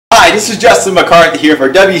this is Justin McCarthy here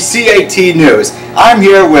for WCAT News. I'm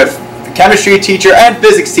here with the chemistry teacher and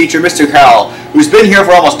physics teacher, Mr. Carroll, who's been here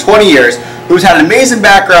for almost 20 years, who's had an amazing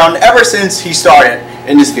background ever since he started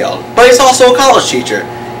in this field. But he's also a college teacher.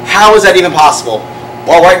 How is that even possible?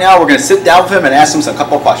 Well, right now we're going to sit down with him and ask him a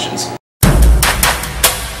couple of questions.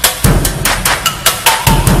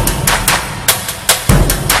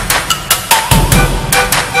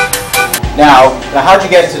 Now, how did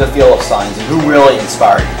you get into the field of science, and who really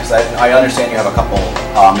inspired you? Because I understand you have a couple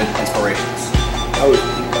inspirations. I was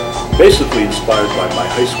basically inspired by my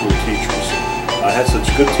high school teachers. I had such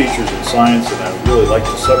good teachers in science, and I really liked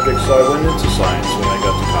the subject, so I went into science when I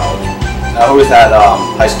got to college. Now, who was that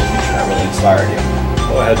high school teacher that really inspired you?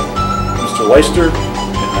 Well, I had Mr. Leister,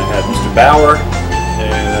 and I had Mr. Bauer,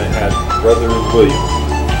 and I had Brother William.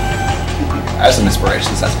 I have some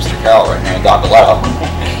inspirations. That's Mr. Carroll right here, and Dr. Leto.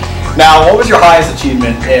 Now, what was your highest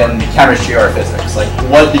achievement in chemistry or physics? Like,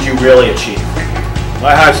 what did you really achieve?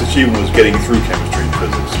 My highest achievement was getting through chemistry and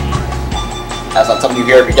physics. That's not something you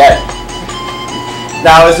hear every day.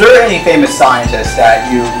 Now, is there any famous scientist that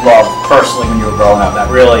you loved personally when you were growing up that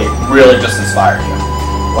really just inspired you?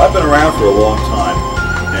 Well, I've been around for a long time,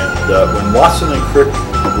 and when Watson and Crick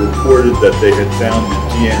reported that they had found the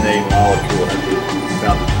DNA molecule and they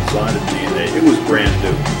found the design of DNA, it was brand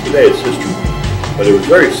new. Today it's history. But it was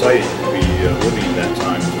very exciting to be living in that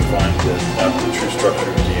time to find the true structure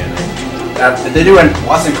of DNA. Did they do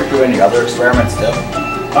Watson and Crick do any other experiments too?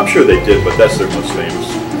 I'm sure they did, but that's their most famous.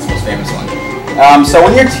 It's the most famous one. So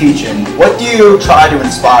when you're teaching, what do you try to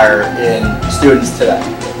inspire in students today?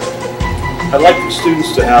 I'd like the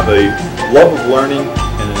students to have a love of learning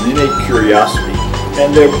and an innate curiosity,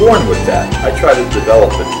 and they're born with that. I try to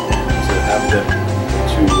develop it and to have them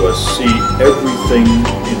to see everything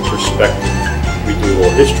in perspective. We do a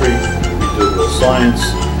little history, we do a little science,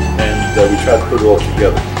 and we try to put it all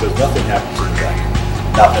together because nothing happens in the back.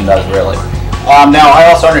 Nothing does really. Now, I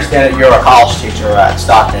also understand that you're a college teacher at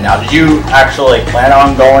Stockton. Now, did you actually plan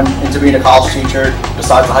on going into being a college teacher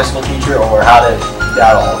besides the high school teacher, or how did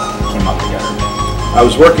that all came up together? I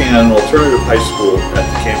was working at an alternative high school at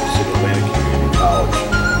the campus of Atlantic Community College,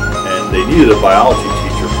 and they needed a biology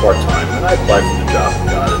teacher part-time, and I applied for the job and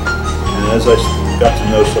got it. And as I got to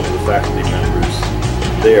know some of the faculty members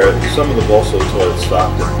there, some of them also taught at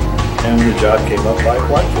Stockton, and when the job came up, I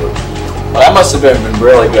applied for it. Well, that must have been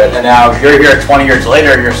really good, and now you're here 20 years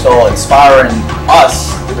later, you're still inspiring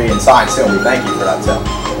us to be in science too, and we thank you for that too.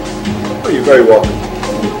 Well, you're very welcome.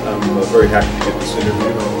 I'm very happy to get this interview,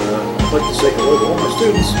 and I'd like to say hello to all my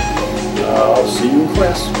students. I'll see you in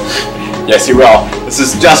class. Yes, you will. This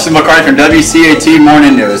is Justin McCarthy from WCAT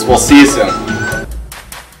Morning News. We'll see you soon.